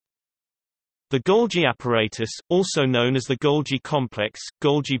The Golgi apparatus, also known as the Golgi complex,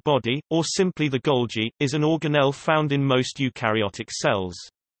 Golgi body, or simply the Golgi, is an organelle found in most eukaryotic cells.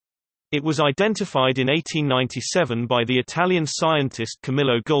 It was identified in 1897 by the Italian scientist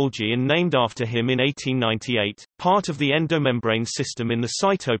Camillo Golgi and named after him in 1898. Part of the endomembrane system in the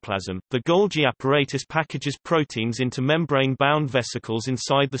cytoplasm, the Golgi apparatus packages proteins into membrane-bound vesicles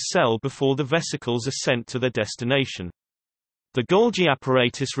inside the cell before the vesicles are sent to their destination. The Golgi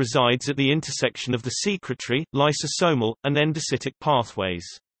apparatus resides at the intersection of the secretory, lysosomal, and endocytic pathways.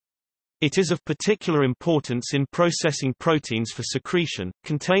 It is of particular importance in processing proteins for secretion,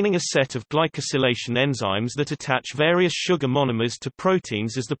 containing a set of glycosylation enzymes that attach various sugar monomers to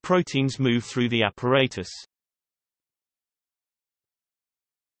proteins as the proteins move through the apparatus.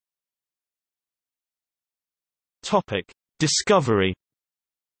 Topic: Discovery.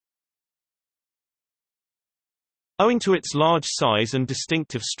 Owing to its large size and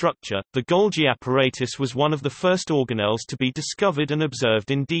distinctive structure, the Golgi apparatus was one of the first organelles to be discovered and observed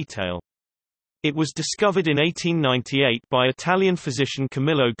in detail. It was discovered in 1898 by Italian physician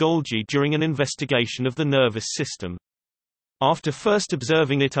Camillo Golgi during an investigation of the nervous system. After first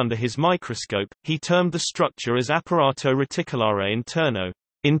observing it under his microscope, he termed the structure as apparato reticulare interno,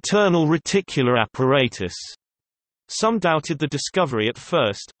 internal reticular apparatus. Some doubted the discovery at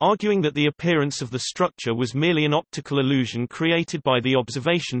first, arguing that the appearance of the structure was merely an optical illusion created by the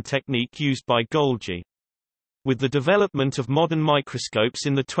observation technique used by Golgi. With the development of modern microscopes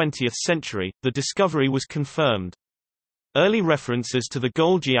in the 20th century, the discovery was confirmed. Early references to the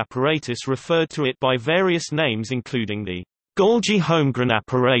Golgi apparatus referred to it by various names including the Golgi homegrown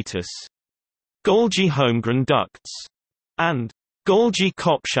apparatus, Golgi homegrown ducts, and Golgi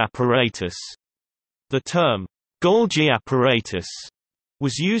Kopsch apparatus. The term Golgi apparatus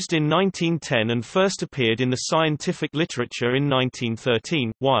was used in 1910 and first appeared in the scientific literature in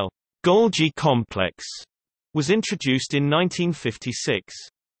 1913, while Golgi complex was introduced in 1956.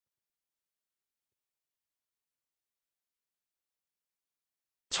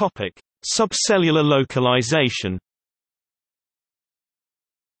 Topic: Subcellular localization.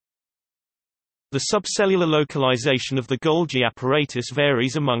 The subcellular localization of the Golgi apparatus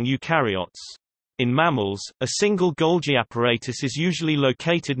varies among eukaryotes. In mammals, a single Golgi apparatus is usually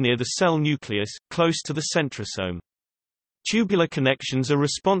located near the cell nucleus, close to the centrosome. Tubular connections are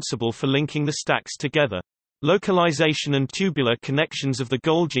responsible for linking the stacks together. Localization and tubular connections of the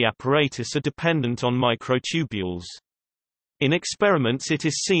Golgi apparatus are dependent on microtubules. In experiments it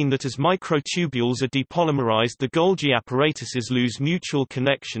is seen that as microtubules are depolymerized, the Golgi apparatuses lose mutual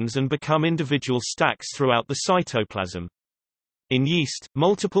connections and become individual stacks throughout the cytoplasm. In yeast,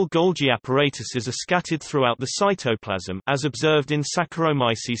 multiple Golgi apparatuses are scattered throughout the cytoplasm, as observed in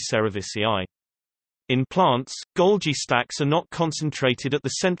Saccharomyces cerevisiae. In plants, Golgi stacks are not concentrated at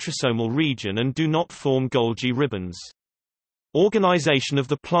the centrosomal region and do not form Golgi ribbons. Organization of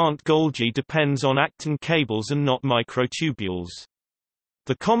the plant Golgi depends on actin cables and not microtubules.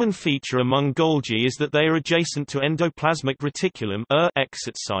 The common feature among Golgi is that they are adjacent to endoplasmic reticulum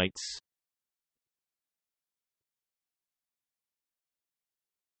exit sites.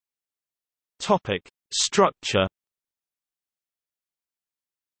 Topic: Structure.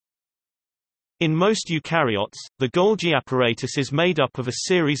 In most eukaryotes, the Golgi apparatus is made up of a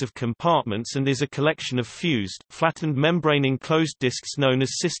series of compartments and is a collection of fused, flattened membrane-enclosed discs known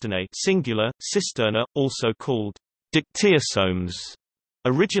as cisternae singular, cisterna, also called dictyosomes,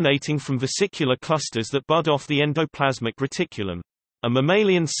 originating from vesicular clusters that bud off the endoplasmic reticulum. A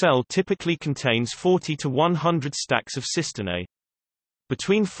mammalian cell typically contains 40 to 100 stacks of cisternae.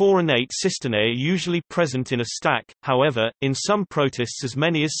 Between 4 and 8 cisternae are usually present in a stack, however, in some protists as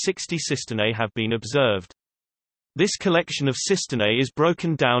many as 60 cisternae have been observed. This collection of cisternae is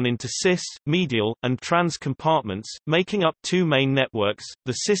broken down into cis, medial, and trans compartments, making up two main networks,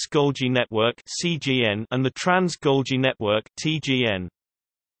 the cis-Golgi network (CGN) and the trans-Golgi network (TGN).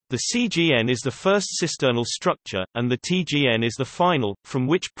 The CGN is the first cisternal structure, and the TGN is the final, from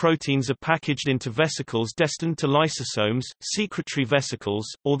which proteins are packaged into vesicles destined to lysosomes, secretory vesicles,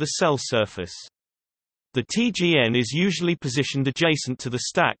 or the cell surface. The TGN is usually positioned adjacent to the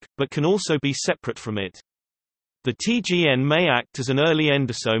stack, but can also be separate from it. The TGN may act as an early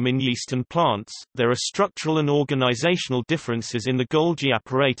endosome in yeast and plants. There are structural and organizational differences in the Golgi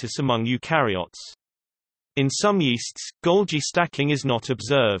apparatus among eukaryotes. In some yeasts, Golgi stacking is not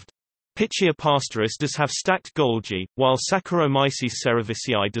observed. Pichia pastoris does have stacked Golgi, while Saccharomyces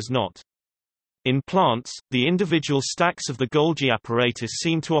cerevisiae does not. In plants, the individual stacks of the Golgi apparatus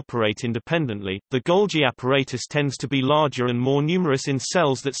seem to operate independently. The Golgi apparatus tends to be larger and more numerous in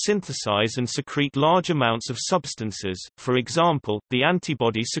cells that synthesize and secrete large amounts of substances. For example, the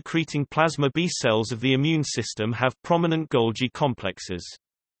antibody-secreting plasma B cells of the immune system have prominent Golgi complexes.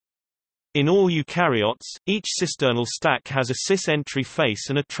 In all eukaryotes, each cisternal stack has a cis-entry face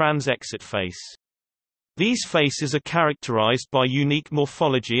and a trans-exit face. These faces are characterized by unique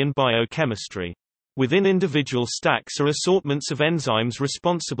morphology and biochemistry. Within individual stacks are assortments of enzymes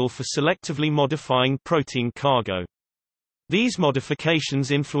responsible for selectively modifying protein cargo. These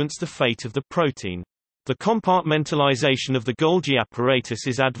modifications influence the fate of the protein. The compartmentalization of the Golgi apparatus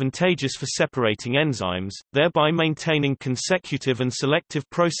is advantageous for separating enzymes, thereby maintaining consecutive and selective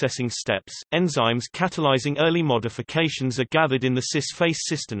processing steps. Enzymes catalyzing early modifications are gathered in the cis-face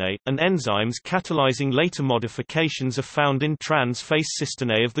cisternae, and enzymes catalyzing later modifications are found in trans-face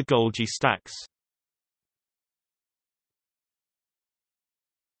cisternae of the Golgi stacks.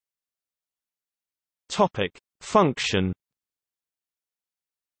 Topic: Function.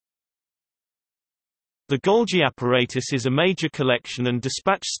 The Golgi apparatus is a major collection and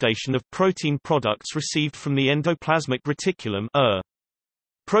dispatch station of protein products received from the endoplasmic reticulum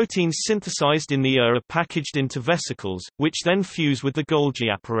Proteins synthesized in the are packaged into vesicles, which then fuse with the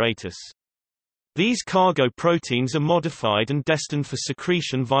Golgi apparatus. These cargo proteins are modified and destined for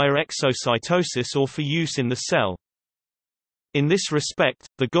secretion via exocytosis or for use in the cell. In this respect,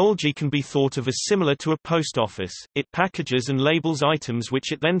 the Golgi can be thought of as similar to a post office. It packages and labels items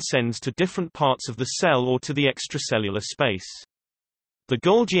which it then sends to different parts of the cell or to the extracellular space. The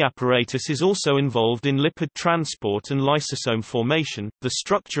Golgi apparatus is also involved in lipid transport and lysosome formation. The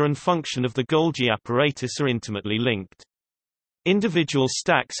structure and function of the Golgi apparatus are intimately linked. Individual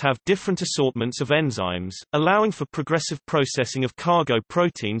stacks have different assortments of enzymes, allowing for progressive processing of cargo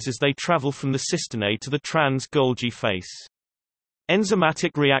proteins as they travel from the cisternae to the trans-Golgi face.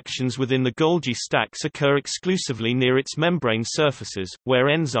 Enzymatic reactions within the Golgi stacks occur exclusively near its membrane surfaces, where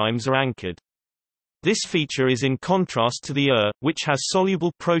enzymes are anchored. This feature is in contrast to the which has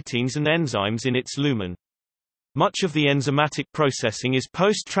soluble proteins and enzymes in its lumen. Much of the enzymatic processing is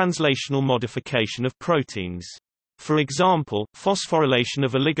post-translational modification of proteins. For example, phosphorylation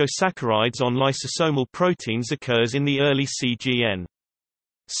of oligosaccharides on lysosomal proteins occurs in the early CGN.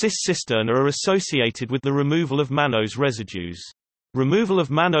 Cis-cisterna are associated with the removal of mannose residues. Removal of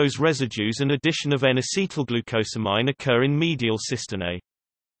mannose residues and addition of N-acetylglucosamine occur in medial cisternae.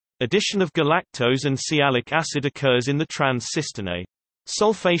 Addition of galactose and sialic acid occurs in the trans-cisternae.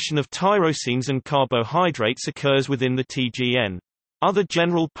 Sulfation of tyrosines and carbohydrates occurs within the TGN. Other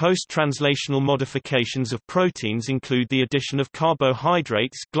general post-translational modifications of proteins include the addition of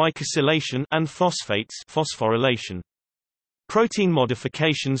carbohydrates, glycosylation, and phosphates, phosphorylation. Protein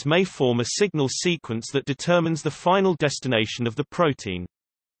modifications may form a signal sequence that determines the final destination of the protein.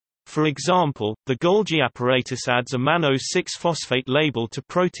 For example, the Golgi apparatus adds a mannose 6-phosphate label to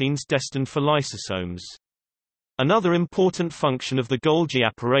proteins destined for lysosomes. Another important function of the Golgi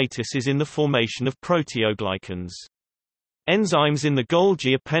apparatus is in the formation of proteoglycans. Enzymes in the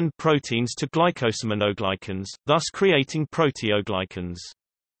Golgi append proteins to glycosaminoglycans, thus creating proteoglycans.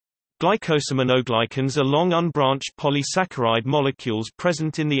 Glycosaminoglycans are long unbranched polysaccharide molecules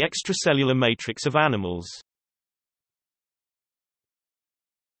present in the extracellular matrix of animals.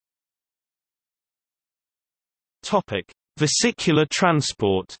 Topic: Vesicular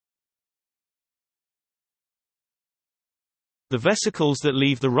transport. The vesicles that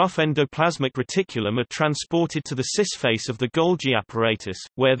leave the rough endoplasmic reticulum are transported to the cis-face of the Golgi apparatus,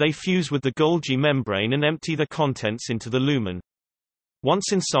 where they fuse with the Golgi membrane and empty the contents into the lumen.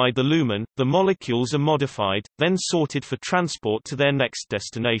 Once inside the lumen, the molecules are modified, then sorted for transport to their next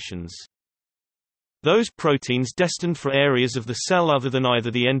destinations. Those proteins destined for areas of the cell other than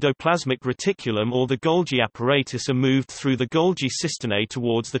either the endoplasmic reticulum or the Golgi apparatus are moved through the Golgi cisternae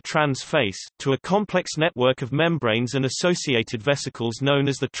towards the trans-face, to a complex network of membranes and associated vesicles known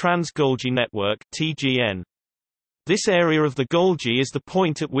as the trans-Golgi network (TGN). This area of the Golgi is the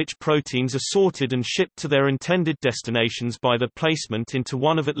point at which proteins are sorted and shipped to their intended destinations by their placement into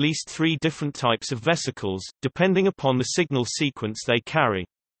one of at least 3 different types of vesicles, depending upon the signal sequence they carry.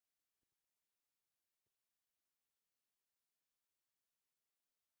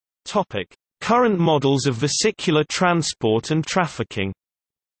 Current models of vesicular transport and trafficking.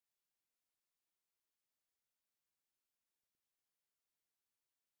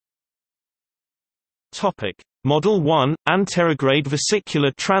 Model 1 – Anterograde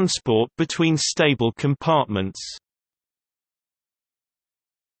vesicular transport between stable compartments.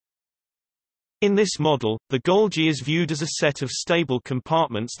 In this model, the Golgi is viewed as a set of stable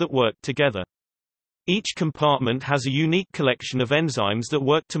compartments that work together. Each compartment has a unique collection of enzymes that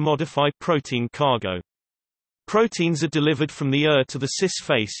work to modify protein cargo. Proteins are delivered from the to the cis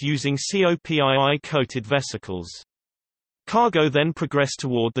face using COPII-coated vesicles. Cargo then progress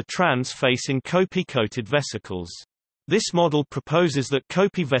toward the trans face in COPI-coated vesicles. This model proposes that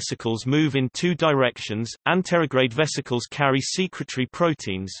COPI vesicles move in two directions. Anterograde vesicles carry secretory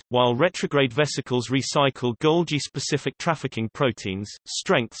proteins, while retrograde vesicles recycle Golgi-specific trafficking proteins.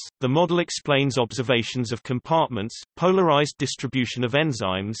 Strengths: the model explains observations of compartments, polarized distribution of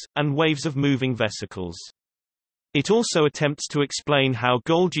enzymes, and waves of moving vesicles. It also attempts to explain how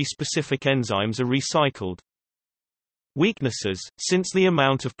Golgi-specific enzymes are recycled. Weaknesses: since the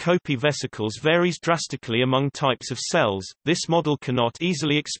amount of COPI vesicles varies drastically among types of cells, this model cannot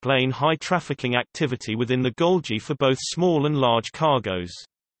easily explain high trafficking activity within the Golgi for both small and large cargoes.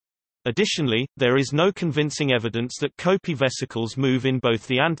 Additionally, there is no convincing evidence that COPI vesicles move in both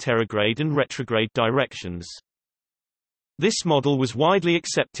the anterograde and retrograde directions. This model was widely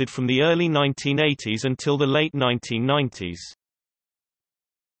accepted from the early 1980s until the late 1990s.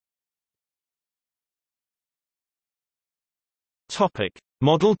 Topic: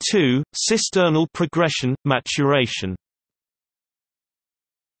 Model 2, Cisternal progression, maturation.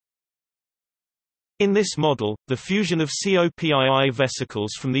 In this model, the fusion of COPII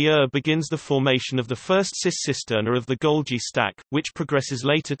vesicles from the begins the formation of the first cis-cisterna of the Golgi stack, which progresses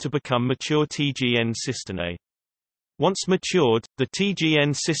later to become mature TGN cisternae. Once matured, the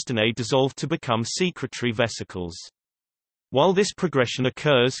TGN cisternae dissolve to become secretory vesicles. While this progression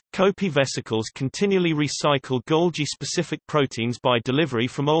occurs, COPI vesicles continually recycle Golgi-specific proteins by delivery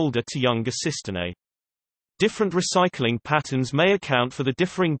from older to younger cisternae. Different recycling patterns may account for the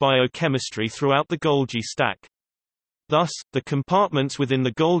differing biochemistry throughout the Golgi stack. Thus, the compartments within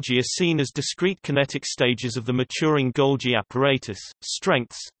the Golgi are seen as discrete kinetic stages of the maturing Golgi apparatus.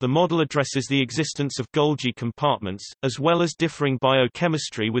 Strengths: the model addresses the existence of Golgi compartments, as well as differing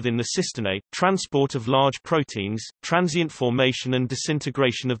biochemistry within the cisternae, transport of large proteins, transient formation and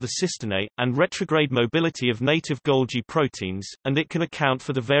disintegration of the cisternae, and retrograde mobility of native Golgi proteins, and it can account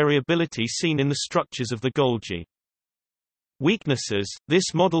for the variability seen in the structures of the Golgi. Weaknesses: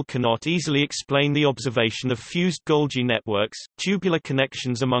 this model cannot easily explain the observation of fused Golgi networks, tubular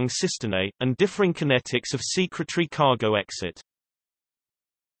connections among cisternae, and differing kinetics of secretory cargo exit.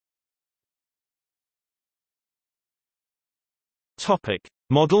 Topic: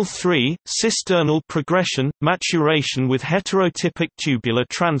 Model 3, Cisternal progression, maturation with heterotypic tubular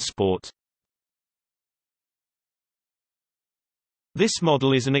transport. This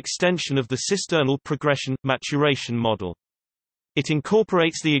model is an extension of the cisternal progression, maturation model. It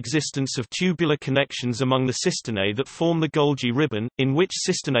incorporates the existence of tubular connections among the cisternae that form the Golgi ribbon, in which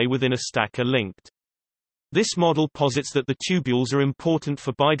cisternae within a stack are linked. This model posits that the tubules are important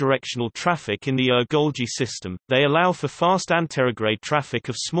for bidirectional traffic in the Golgi system. They allow for fast anterograde traffic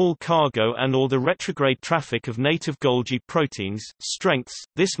of small cargo and/or the retrograde traffic of native Golgi proteins. Strengths: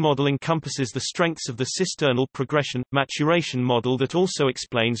 this model encompasses the strengths of the cisternal progression maturation model that also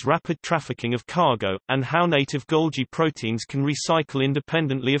explains rapid trafficking of cargo and how native Golgi proteins can recycle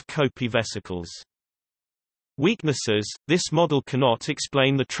independently of COPI vesicles. Weaknesses: this model cannot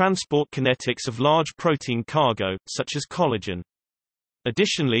explain the transport kinetics of large protein cargo, such as collagen.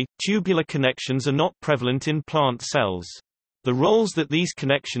 Additionally, tubular connections are not prevalent in plant cells. The roles that these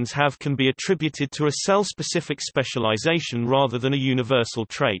connections have can be attributed to a cell-specific specialization rather than a universal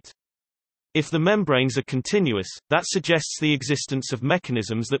trait. If the membranes are continuous, that suggests the existence of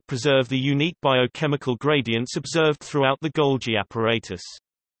mechanisms that preserve the unique biochemical gradients observed throughout the Golgi apparatus.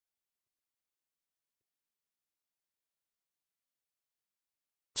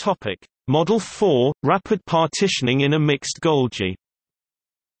 Topic: Model 4, rapid partitioning in a mixed Golgi.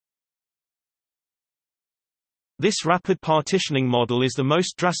 This rapid partitioning model is the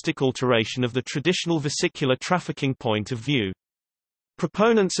most drastic alteration of the traditional vesicular trafficking point of view.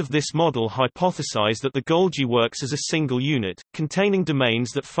 Proponents of this model hypothesize that the Golgi works as a single unit, containing domains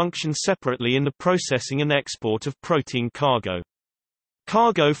that function separately in the processing and export of protein cargo.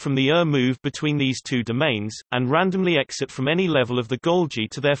 Cargo from the move between these two domains, and randomly exit from any level of the Golgi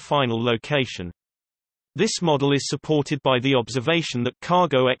to their final location. This model is supported by the observation that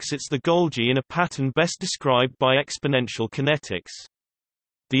cargo exits the Golgi in a pattern best described by exponential kinetics.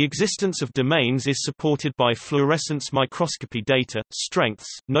 The existence of domains is supported by fluorescence microscopy data. Strengths: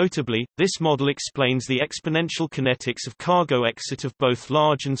 notably, this model explains the exponential kinetics of cargo exit of both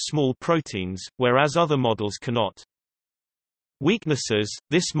large and small proteins, whereas other models cannot. Weaknesses: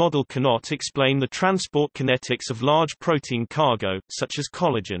 this model cannot explain the transport kinetics of large protein cargo, such as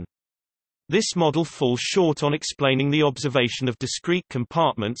collagen. This model falls short on explaining the observation of discrete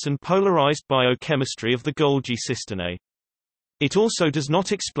compartments and polarized biochemistry of the Golgi cisternae. It also does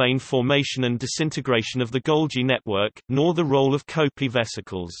not explain formation and disintegration of the Golgi network, nor the role of Copy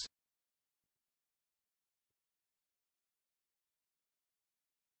vesicles.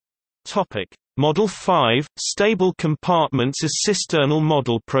 Topic: Model 5 – Stable compartments as cisternal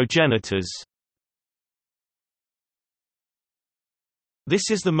model progenitors.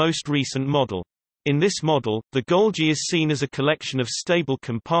 This is the most recent model. In this model, the Golgi is seen as a collection of stable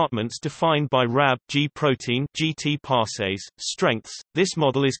compartments defined by Rab-G protein (GT) parses strengths. This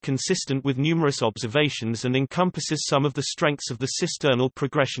model is consistent with numerous observations and encompasses some of the strengths of the cisternal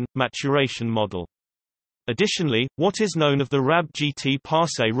progression maturation model. Additionally, what is known of the Rab-GT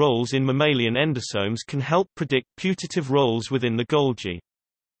parse roles in mammalian endosomes can help predict putative roles within the Golgi.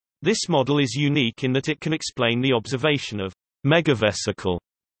 This model is unique in that it can explain the observation of megavesicle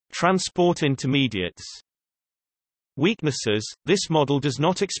transport intermediates. Weaknesses: this model does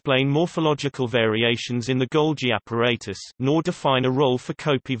not explain morphological variations in the Golgi apparatus, nor define a role for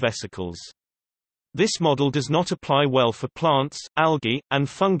Copy vesicles. This model does not apply well for plants, algae, and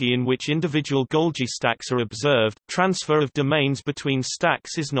fungi in which individual Golgi stacks are observed. Transfer of domains between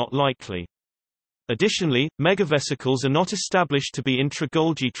stacks is not likely. Additionally, megavesicles are not established to be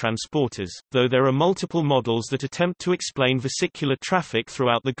intra-Golgi transporters, though there are multiple models that attempt to explain vesicular traffic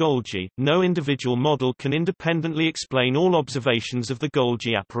throughout the Golgi. No individual model can independently explain all observations of the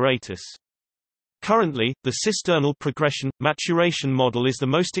Golgi apparatus. Currently, the cisternal progression maturation model is the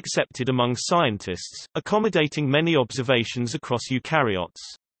most accepted among scientists, accommodating many observations across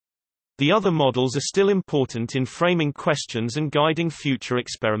eukaryotes. The other models are still important in framing questions and guiding future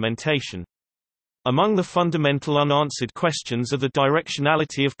experimentation. Among the fundamental unanswered questions are the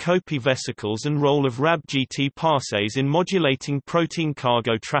directionality of Copy vesicles and role of Rab-GT parses in modulating protein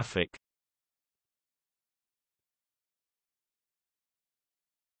cargo traffic.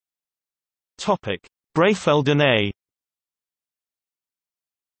 Topic: Brefeldin A.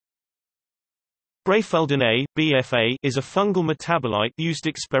 Brefeldin A (BFA) is a fungal metabolite used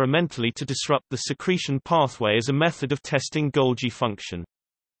experimentally to disrupt the secretion pathway as a method of testing Golgi function.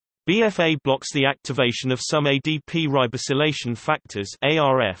 BFA blocks the activation of some ADP ribosylation factors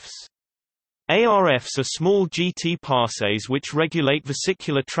 (ARFs). ARFs are small GT parses which regulate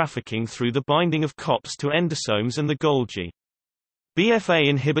vesicular trafficking through the binding of COPs to endosomes and the Golgi. BFA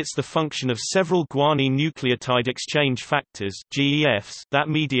inhibits the function of several guanine nucleotide exchange factors (GEFs) that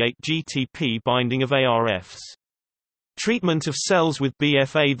mediate GTP binding of ARFs. Treatment of cells with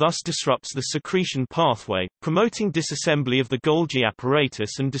BFA thus disrupts the secretion pathway, promoting disassembly of the Golgi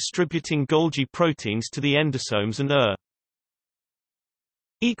apparatus and distributing Golgi proteins to the endosomes and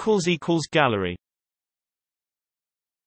Gallery